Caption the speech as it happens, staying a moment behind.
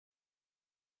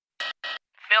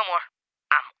Fillmore.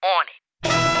 I'm on it.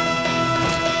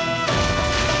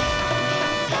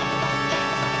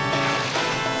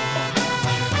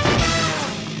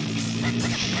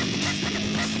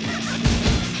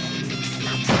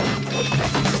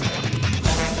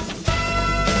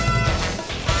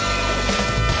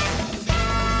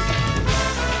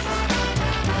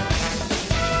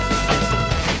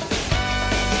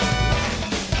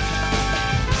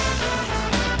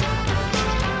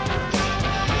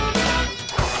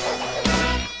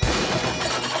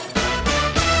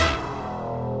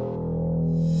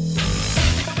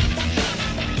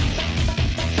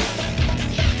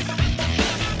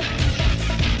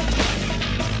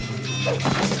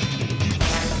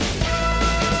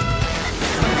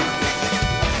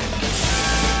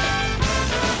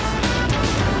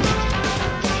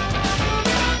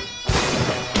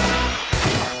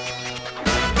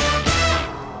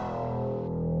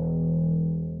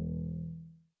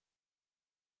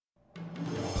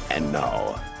 And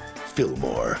now,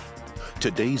 Fillmore.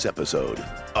 Today's episode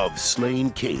of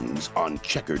Slain Kings on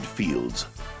Checkered Fields.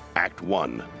 Act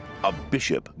 1, A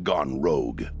Bishop Gone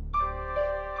Rogue.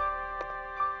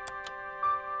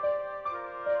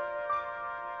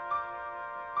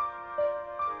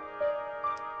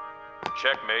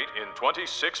 Checkmate in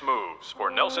 26 moves for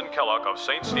Nelson Kellogg of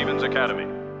St. Stephen's Academy.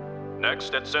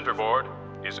 Next at centerboard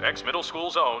is ex-middle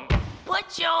school's own...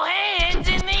 Put your hands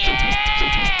in the air!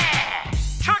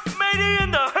 Checkmate in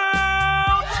the house!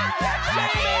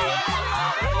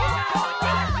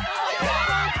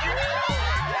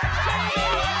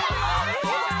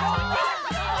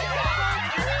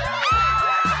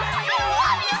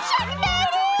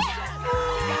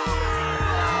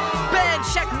 Ban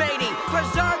checkmating!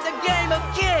 Preserve the game of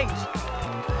kings!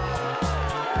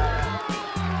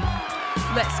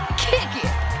 Let's kick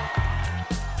it!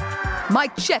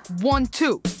 Mic check 1,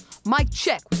 2. Mic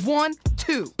check 1,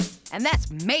 2. And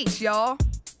that's mate, y'all.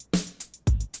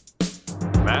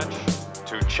 Match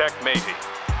to checkmating.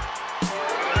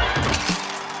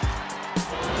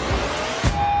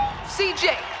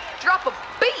 CJ, drop a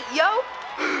beat, yo!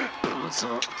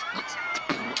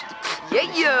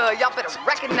 Yeah, y'all better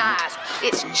recognize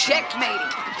it's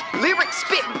checkmating. Lyric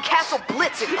spitting, castle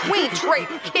blitzing, queen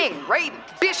trading, king raiding,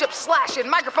 bishop slashing,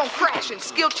 microphone crashing,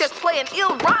 skill chess playing,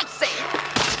 ill rhyme saying.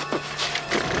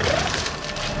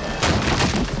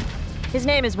 His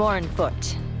name is Warren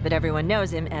Foote, but everyone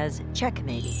knows him as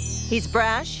Checkmate. He's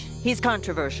brash, he's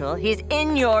controversial, he's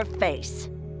in your face.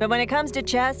 But when it comes to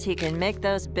chess, he can make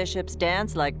those bishops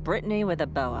dance like Brittany with a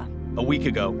boa. A week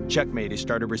ago, Checkmate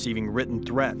started receiving written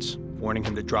threats, warning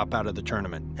him to drop out of the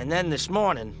tournament. And then this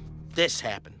morning, this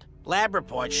happened. Lab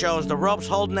report shows the ropes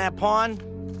holding that pawn,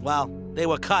 well, they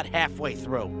were cut halfway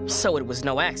through. So it was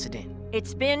no accident.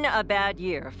 It's been a bad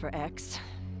year for X.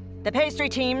 The pastry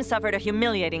team suffered a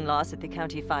humiliating loss at the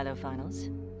county philo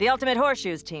finals. The Ultimate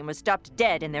Horseshoes team was stopped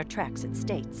dead in their tracks at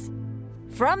States.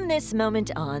 From this moment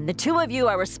on, the two of you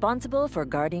are responsible for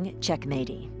guarding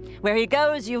Checkmatey. Where he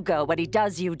goes, you go. What he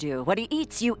does, you do. What he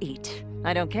eats, you eat.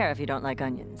 I don't care if you don't like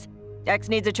onions. X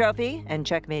needs a trophy, and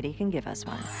Checkmatey can give us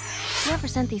one. Whoever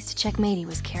sent these to Checkmatey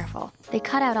was careful. They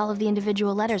cut out all of the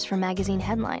individual letters from magazine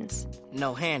headlines.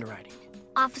 No handwriting.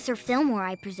 Officer Fillmore,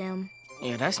 I presume.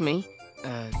 Yeah, that's me.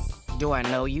 Do I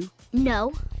know you?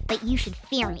 No, but you should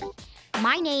fear me.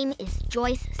 My name is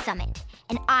Joyce Summit,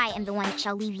 and I am the one that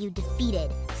shall leave you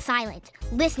defeated, silent,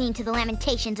 listening to the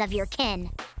lamentations of your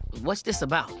kin. What's this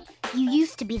about? You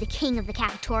used to be the king of the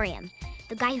cafetorium,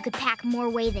 the guy who could pack more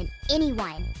weight than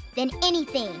anyone, than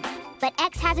anything. But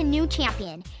X has a new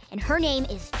champion, and her name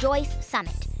is Joyce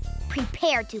Summit.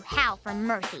 Prepare to howl for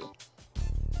mercy.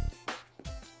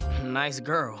 Nice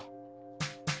girl.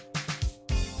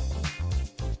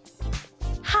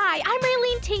 Hi, I'm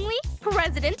Raylene Tingley,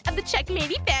 president of the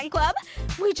Checkmatey fan club.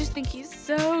 We just think he's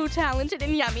so talented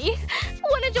and yummy.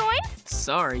 Wanna join?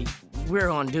 Sorry, we're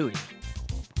on duty.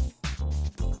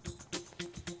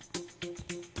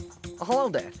 Hello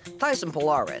there, Tyson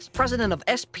Polaris, president of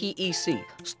SPEC,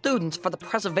 Students for the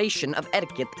Preservation of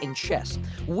Etiquette in Chess.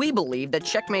 We believe that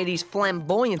Checkmatey's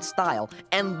flamboyant style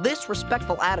and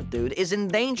disrespectful attitude is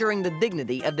endangering the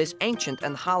dignity of this ancient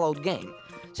and hallowed game.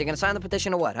 So you're gonna sign the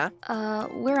petition or what, huh?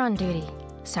 We're on duty.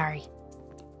 Sorry.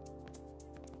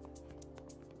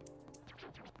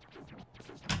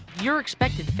 You're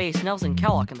expected to face Nelson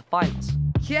Kellogg in the finals.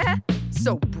 Yeah?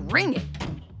 So bring it.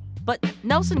 But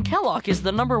Nelson Kellogg is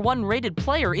the #1 rated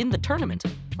player in the tournament.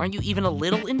 Aren't you even a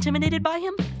little intimidated by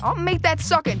him? I'll make that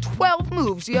sucker in 12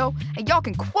 moves, yo, and y'all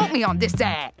can quote me on this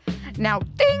ad. Now,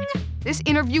 ding! This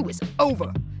interview is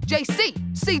over. JC,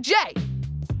 CJ.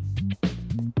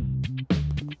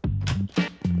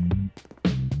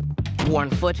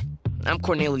 Warrenfoot. I'm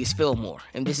Cornelius Fillmore,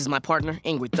 and this is my partner,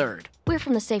 Ingrid Third. We're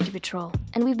from the Safety Patrol,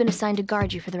 and we've been assigned to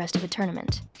guard you for the rest of the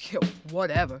tournament. Yo,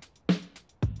 whatever.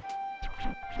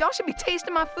 Y'all should be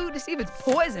tasting my food to see if it's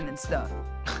poison and stuff.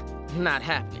 Not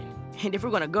happening. And if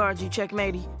we're gonna guard you,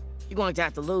 Checkmatey, you're going to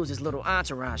have to lose this little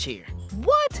entourage here.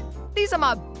 What? These are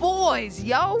my boys,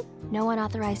 yo! No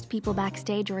unauthorized people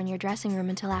backstage or in your dressing room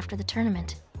until after the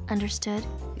tournament. Understood?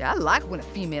 Yeah, I like when a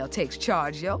female takes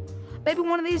charge, yo. Maybe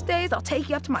one of these days I'll take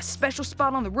you up to my special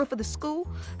spot on the roof of the school.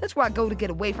 That's where I go to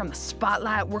get away from the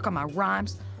spotlight, work on my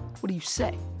rhymes. What do you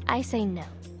say? I say no.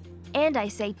 And I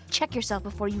say check yourself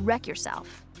before you wreck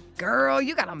yourself. Girl,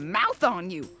 you got a mouth on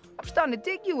you. I'm starting to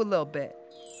dig you a little bit.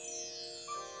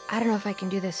 I don't know if I can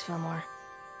do this, Fillmore.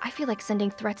 I feel like sending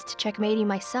threats to Checkmatey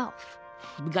myself.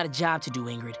 We got a job to do,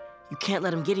 Ingrid. You can't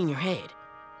let him get in your head.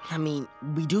 I mean,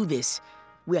 we do this,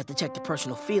 we have to check the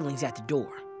personal feelings at the door.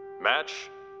 Match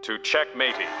to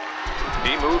Checkmatey.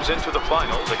 He moves into the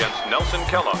finals against Nelson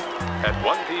Kellogg at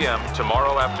 1 p.m.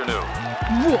 tomorrow afternoon.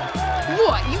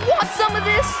 What? You want some of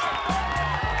this?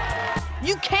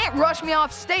 You can't rush me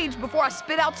off stage before I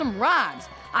spit out some rhymes.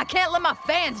 I can't let my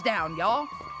fans down, y'all.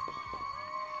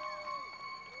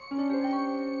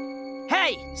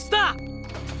 Hey, stop!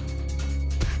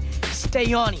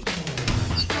 Stay on him.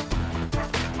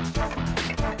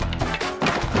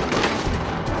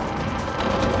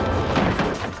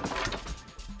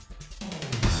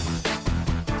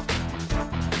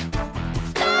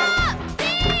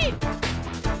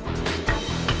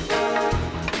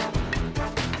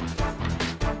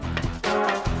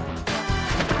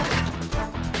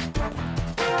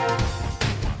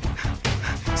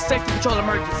 Safety Patrol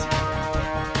emergency.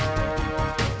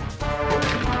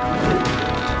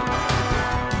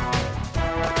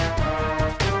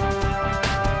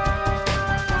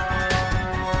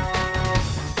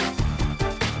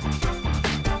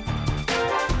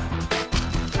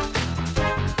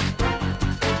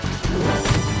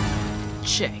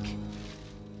 Check.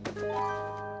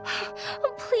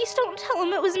 Please don't tell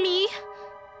him it was me.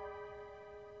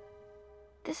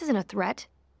 This isn't a threat.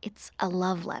 It's a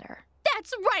love letter.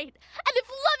 That's right. And if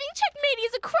loving Checkmatey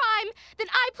is a crime, then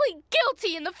I plead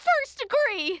guilty in the first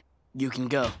degree. You can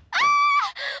go.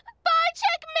 Ah! Bye,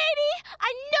 Checkmatey.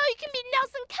 I know you can beat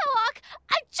Nelson Kellogg.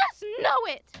 I just know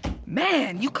it.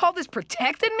 Man, you call this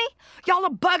protecting me? Y'all are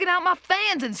bugging out my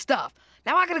fans and stuff.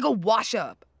 Now I gotta go wash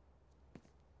up.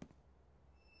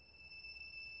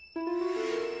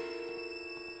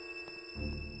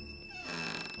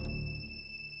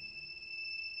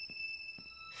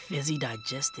 Fizzy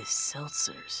digestive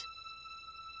seltzers.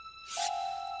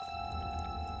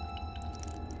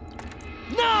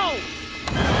 No!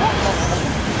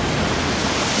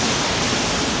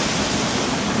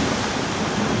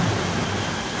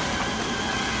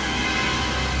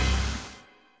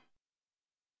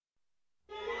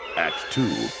 Act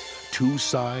 2, two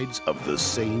sides of the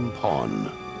same pawn.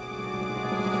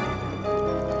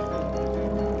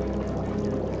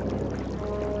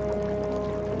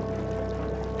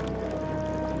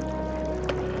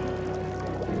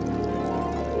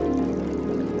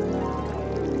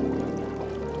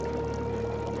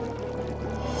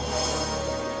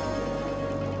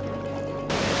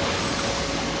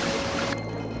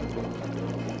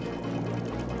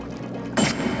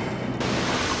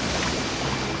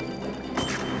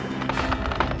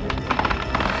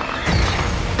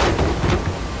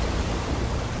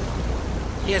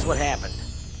 Here's what happened.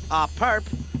 Perp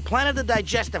planted the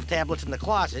digestive tablets in the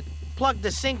closet, plugged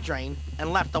the sink drain,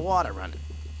 and left the water running.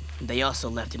 They also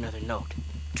left another note.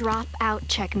 Drop out,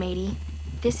 Checkmatey.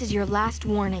 This is your last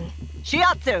warning.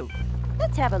 Shiatsu!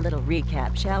 Let's have a little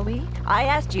recap, shall we? I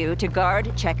asked you to guard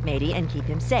Checkmatey and keep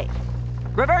him safe.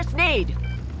 Reverse need!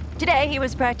 Today, he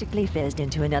was practically fizzed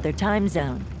into another time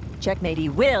zone. Checkmatey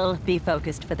will be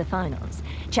focused for the finals.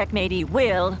 Checkmatey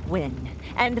will win.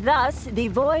 And thus, the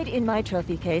void in my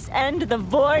trophy case and the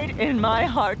void in my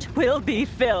heart will be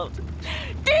filled.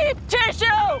 Deep tissue!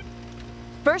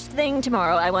 First thing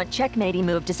tomorrow, I want Checkmatey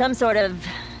moved to some sort of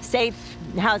safe,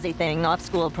 housey thing off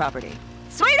school property.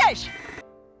 Swedish!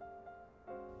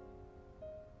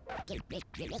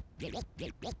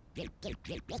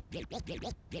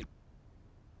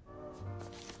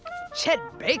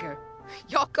 Chet Baker?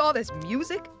 Y'all call this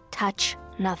music? Touch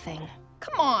nothing.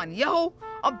 Come on, yo.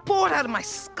 I'm bored out of my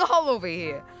skull over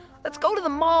here. Let's go to the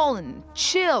mall and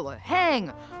chill or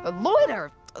hang or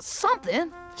loiter or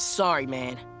something. Sorry,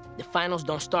 man. The finals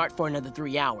don't start for another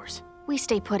 3 hours. We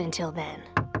stay put until then.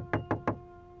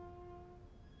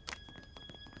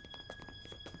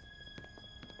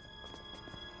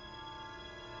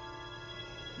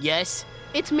 Yes?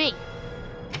 It's me.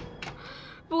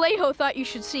 But Vallejo thought you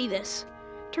should see this.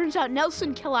 Turns out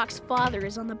Nelson Kellogg's father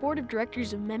is on the board of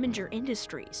directors of Meminger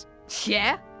Industries.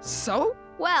 Yeah? So?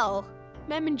 Well,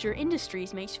 Meminger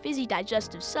Industries makes fizzy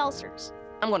digestive seltzers.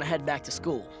 I'm gonna head back to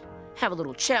school. Have a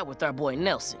little chat with our boy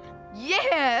Nelson.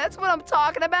 Yeah, that's what I'm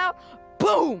talking about.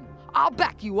 Boom! I'll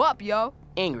back you up, yo.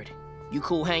 Ingrid, you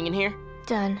cool hanging here?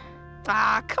 Done.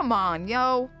 Ah, come on,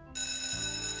 yo.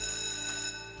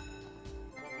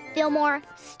 Fillmore,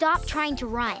 stop trying to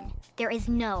run. There is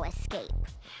no escape.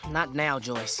 Not now,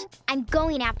 Joyce. I'm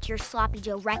going after your Sloppy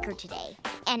Joe record today,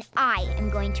 and I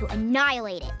am going to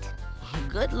annihilate it.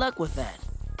 Good luck with that.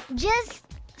 Just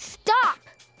stop!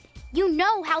 You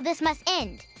know how this must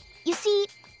end. You see,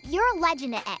 you're a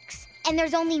legend at X, and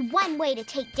there's only one way to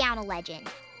take down a legend.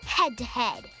 Head to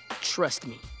head. Trust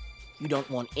me, you don't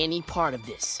want any part of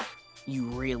this. You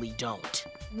really don't.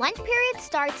 Lunch period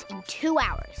starts in 2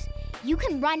 hours. You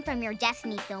can run from your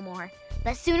destiny, Fillmore,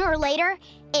 but sooner or later,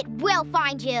 it will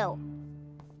find you.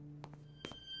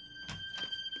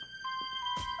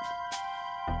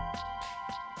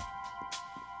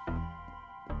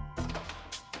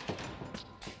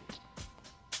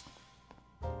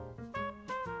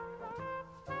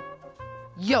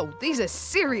 Yo, these are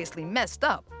seriously messed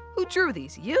up. Who drew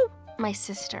these? You? My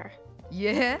sister.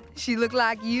 Yeah, she look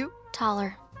like you.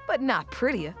 Taller. But not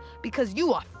prettier, because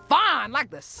you are fine like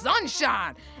the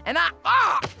sunshine. And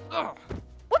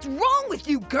what's wrong with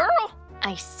you, girl?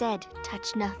 I said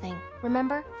touch nothing.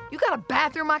 Remember? You got a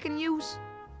bathroom I can use?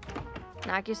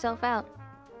 Knock yourself out.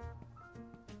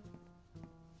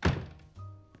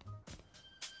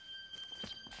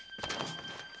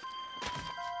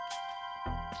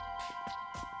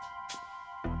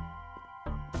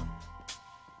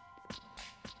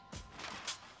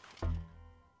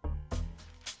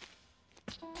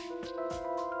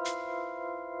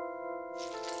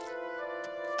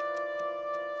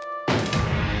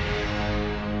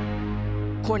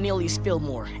 Cornelius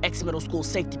Fillmore, ex-middle school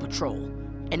safety patrol.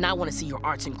 And I want to see your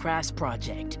arts and crafts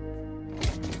project.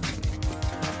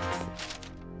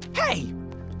 Hey!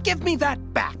 Give me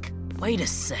that back! Wait a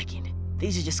second.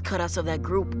 These are just cutouts of that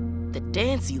group, the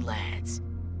Dancy Lads.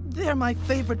 They're my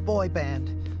favorite boy band.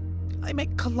 I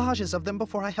make collages of them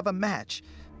before I have a match.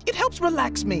 It helps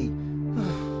relax me.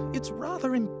 It's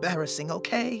rather embarrassing,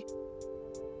 okay?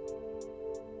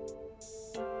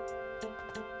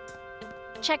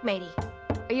 Checkmatey.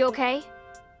 Are you okay?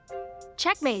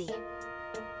 Checkmatey.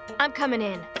 I'm coming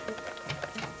in.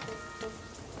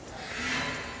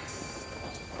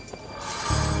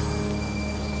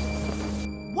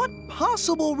 What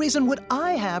possible reason would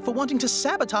I have for wanting to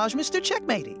sabotage Mr.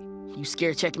 Checkmatey? You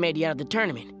scare Checkmatey out of the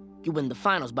tournament. You win the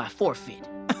finals by forfeit.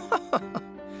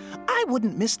 I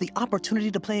wouldn't miss the opportunity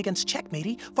to play against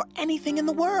Checkmatey for anything in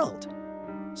the world.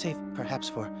 Save perhaps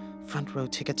for front row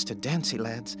tickets to Dancy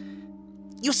Lads.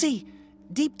 You see,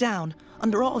 deep down,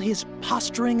 under all his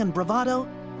posturing and bravado,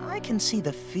 I can see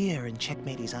the fear in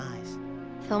Checkmatey's eyes.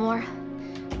 Fillmore,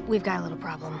 we've got a little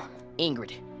problem.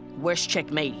 Ingrid, where's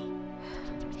Checkmatey?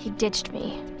 He ditched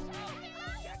me.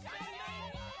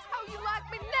 How you like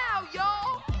me now,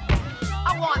 y'all?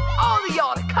 I want all of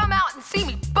y'all to come out and see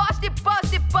me busted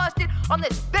on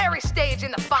this very stage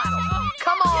in the finals.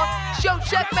 Come on, show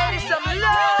Checkmatey some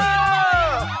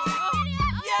love!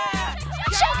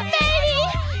 Checkmatey!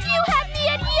 You had me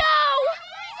at yo!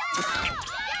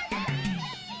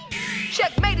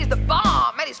 Checkmatey's the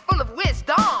bomb, and he's full of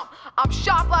wisdom. I'm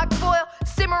sharp like foil,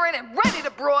 simmering and ready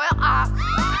to broil.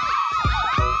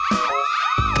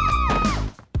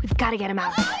 We've got to get him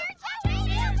out.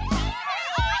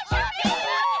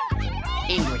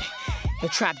 Ingrid, the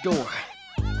trap door.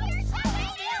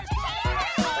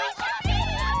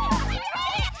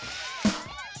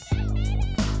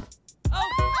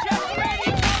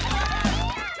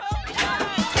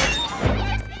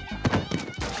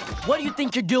 What do you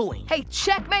think you're doing? Hey,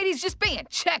 Checkmatey's just being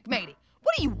Checkmatey.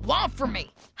 What do you want from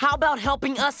me? How about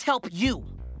helping us help you?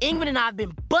 Ingrid and I have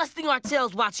been busting our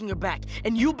tails watching your back,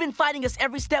 and you've been fighting us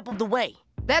every step of the way.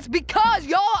 That's because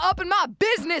y'all up in my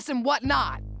business and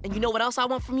whatnot. And you know what else I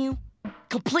want from you?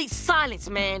 Complete silence,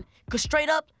 man. Cause straight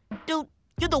up, dude,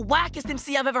 you're the wackest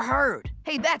MC I've ever heard.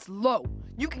 Hey, that's low.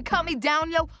 You can cut me down,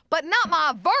 yo, but not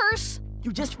my verse.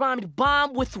 You just rhymed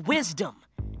bomb with wisdom.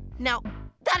 Now,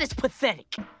 that is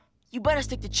pathetic. You better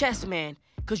stick to chess, man,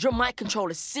 cause your mic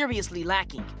control is seriously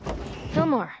lacking.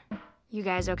 Fillmore, you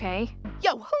guys okay?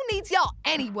 Yo, who needs y'all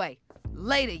anyway?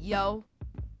 Later, yo.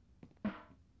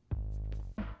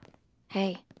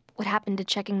 Hey, what happened to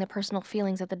checking the personal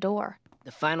feelings at the door?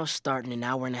 The finals start in an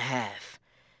hour and a half.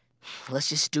 Let's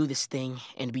just do this thing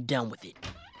and be done with it.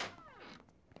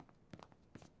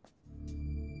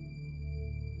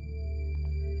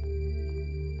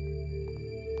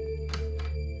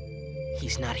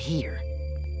 He's not here.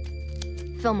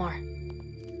 Fillmore.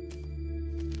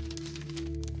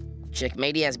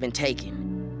 Checkmatey has been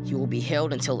taken. He will be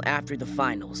held until after the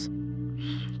finals.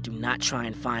 Do not try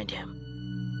and find him.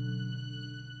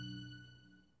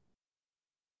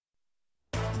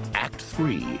 Act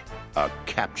 3, a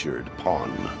captured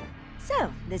pawn.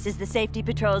 So, this is the Safety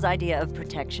Patrol's idea of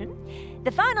protection.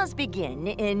 The finals begin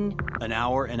in... An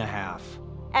hour and a half.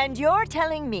 And you're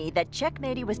telling me that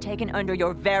Checkmatey was taken under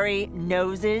your very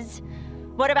noses?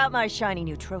 What about my shiny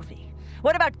new trophy?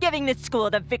 What about giving this school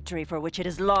the victory for which it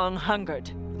has long hungered?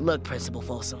 Look, Principal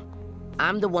Folsom,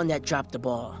 I'm the one that dropped the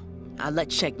ball. I let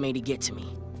Checkmatey get to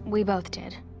me. We both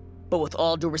did. But with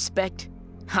all due respect,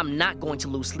 I'm not going to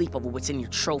lose sleep over what's in your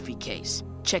trophy case.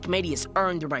 Checkmatey has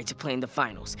earned the right to play in the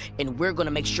finals, and we're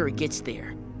gonna make sure it gets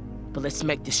there. But let's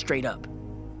make this straight up.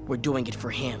 We're doing it for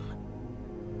him.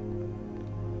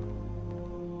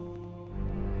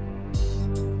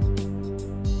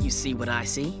 You see what I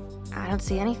see? I don't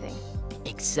see anything.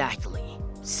 Exactly.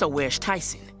 So where's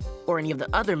Tyson? Or any of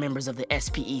the other members of the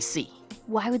SPEC?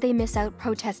 Why would they miss out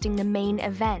protesting the main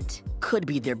event? Could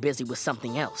be they're busy with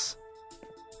something else.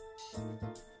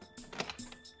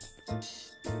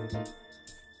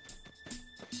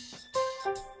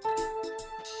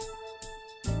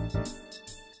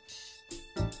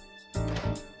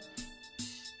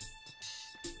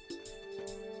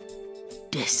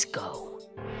 Disco.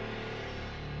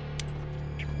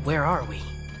 Where are we?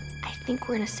 I think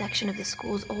we're in a section of the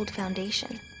school's old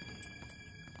foundation.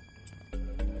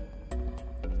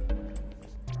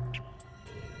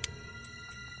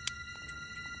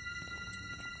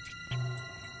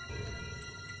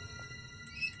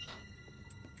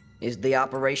 Is the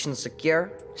operation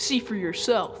secure? See for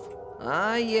yourself.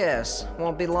 Ah, yes.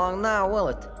 Won't be long now, will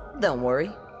it? Don't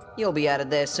worry. You'll be out of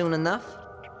there soon enough.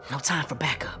 No time for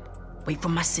backup. Wait for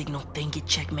my signal, then get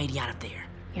Checkmatey out of there.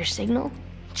 Your signal?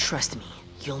 Trust me,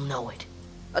 you'll know it.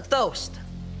 A toast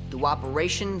to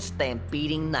Operation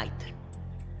Stampeding Night.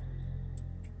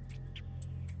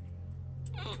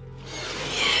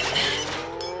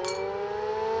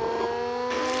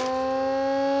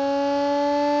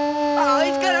 Oh,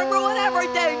 he's gonna ruin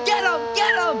everything! Get him!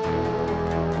 Get him!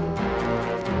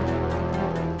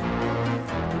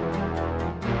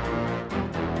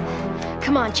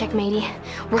 Come on, Checkmatey.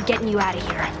 We're getting you out of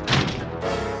here.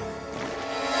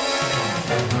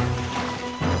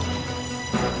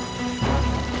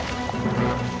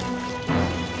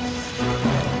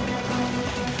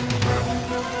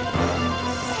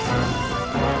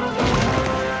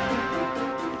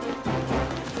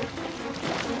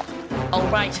 All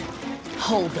right,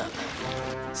 hold up.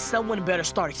 Someone better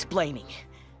start explaining.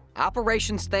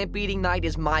 Operation Stampeding Night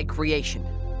is my creation.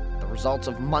 The results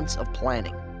of months of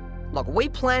planning. Look, we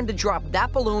planned to drop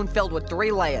that balloon filled with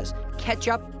 3 layers.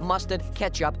 Ketchup, mustard,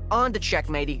 ketchup, onto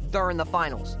Checkmatey during the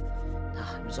finals.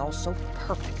 It was all so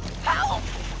perfect. Help!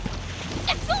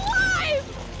 It's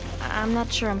alive! I'm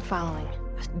not sure I'm following.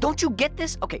 Don't you get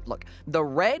this? Okay, look. The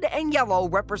red and yellow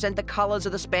represent the colors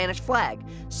of the Spanish flag.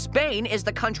 Spain is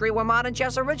the country where modern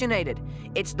chess originated.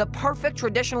 It's the perfect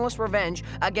traditionalist revenge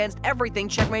against everything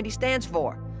Checkmatey stands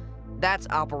for. That's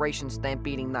Operation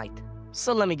Stampeding Night.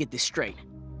 So let me get this straight.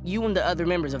 You and the other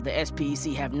members of the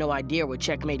SPEC have no idea where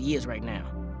Checkmatey is right now.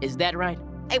 Is that right?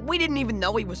 Hey, we didn't even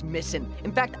know he was missing.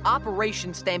 In fact,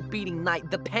 Operation Stampeding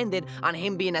Night depended on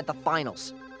him being at the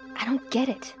finals. I don't get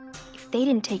it. If they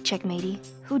didn't take Checkmatey,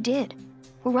 who did?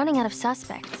 We're running out of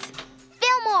suspects.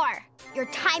 Fillmore! Your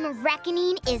time of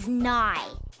reckoning is nigh.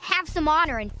 Have some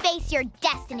honor and face your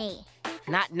destiny.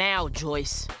 Not now,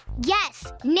 Joyce.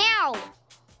 Yes, now!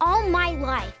 All my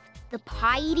life, the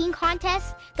pie-eating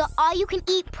contest, the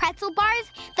all-you-can-eat pretzel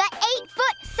bars, the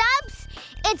 8-foot subs,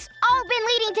 it's all been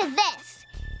leading to this.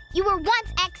 You were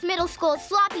once ex-middle school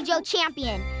Sloppy Joe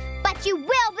champion, but you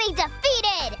will be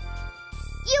defeated!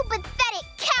 You pathetic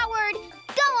coward!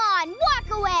 Go on, walk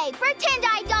away, pretend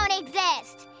I don't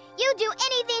exist! You'd do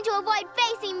anything to avoid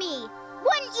facing me,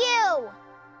 wouldn't you?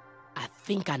 I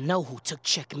think I know who took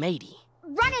Checkmatey.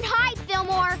 Run and hide,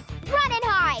 Fillmore! Run and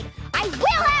hide! I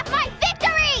will have my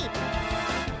victory!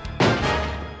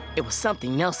 It was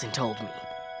something Nelson told me.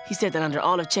 He said that under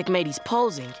all of Checkmatey's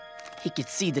posing, he could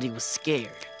see that he was scared.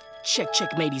 Check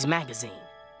Checkmatey's magazine.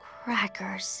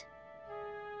 Crackers.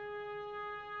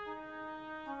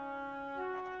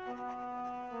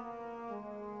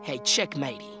 Hey,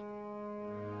 Checkmatey.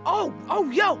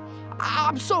 Oh, yo!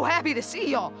 I'm so happy to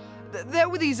see y'all. There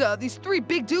were these 3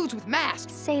 big dudes with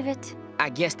masks. Save it. I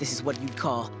guess this is what you'd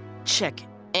call check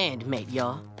and mate,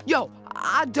 y'all. Yo,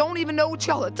 I don't even know what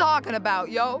y'all are talking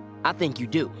about, yo. I think you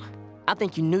do. I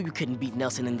think you knew you couldn't beat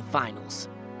Nelson in the finals.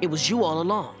 It was you all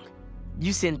along.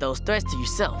 You sent those threats to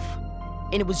yourself.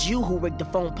 And it was you who rigged the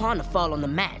foam pond to fall on the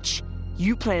match.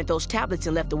 You planted those tablets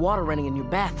and left the water running in your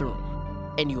bathroom.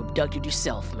 And you abducted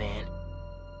yourself, man.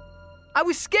 I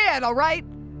was scared, all right?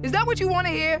 Is that what you want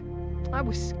to hear? I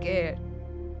was scared.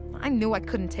 I knew I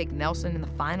couldn't take Nelson in the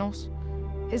finals.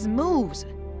 His moves,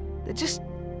 they're just,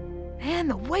 man,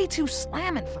 they're way too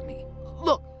slamming for me.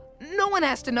 Look, no one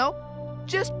has to know.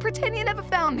 Just pretend you never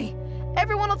found me.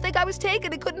 Everyone will think I was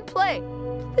taken and couldn't play.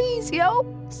 Please, yo.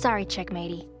 Sorry,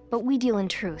 Checkmatey, but we deal in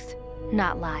truth,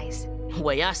 not lies. The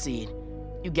way I see it,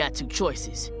 you got two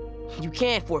choices. You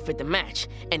can forfeit the match,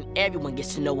 and everyone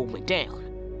gets to know what went down.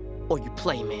 Or you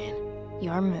play, man.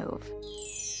 Your move.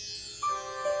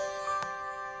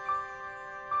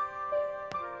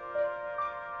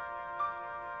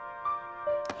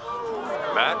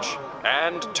 Match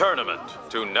and tournament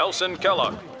to Nelson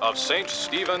Kellogg of St.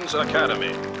 Stephen's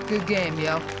Academy. Good game,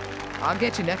 yo. I'll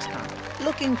get you next time.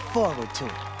 Looking forward to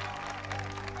it.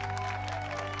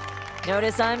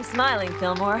 Notice I'm smiling,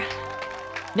 Fillmore.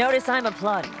 Notice I'm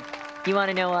applauding. You want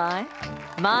to know why?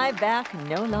 My back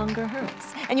no longer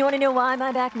hurts. And you want to know why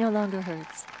my back no longer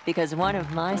hurts? Because one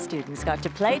of my students got to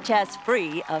play chess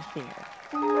free of fear.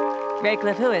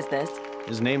 Raycliffe, who is this?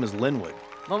 His name is Linwood.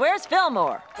 Well, where's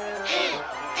Fillmore?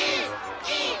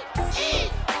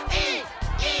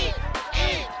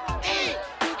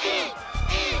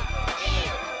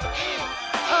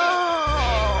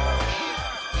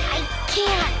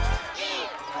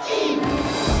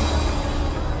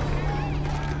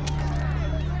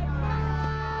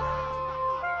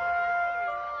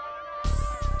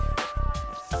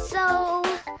 So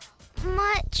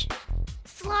much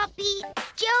sloppy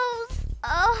joes.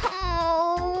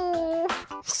 Oh.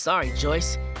 Sorry,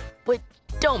 Joyce, but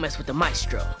don't mess with the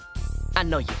maestro. I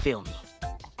know you feel me.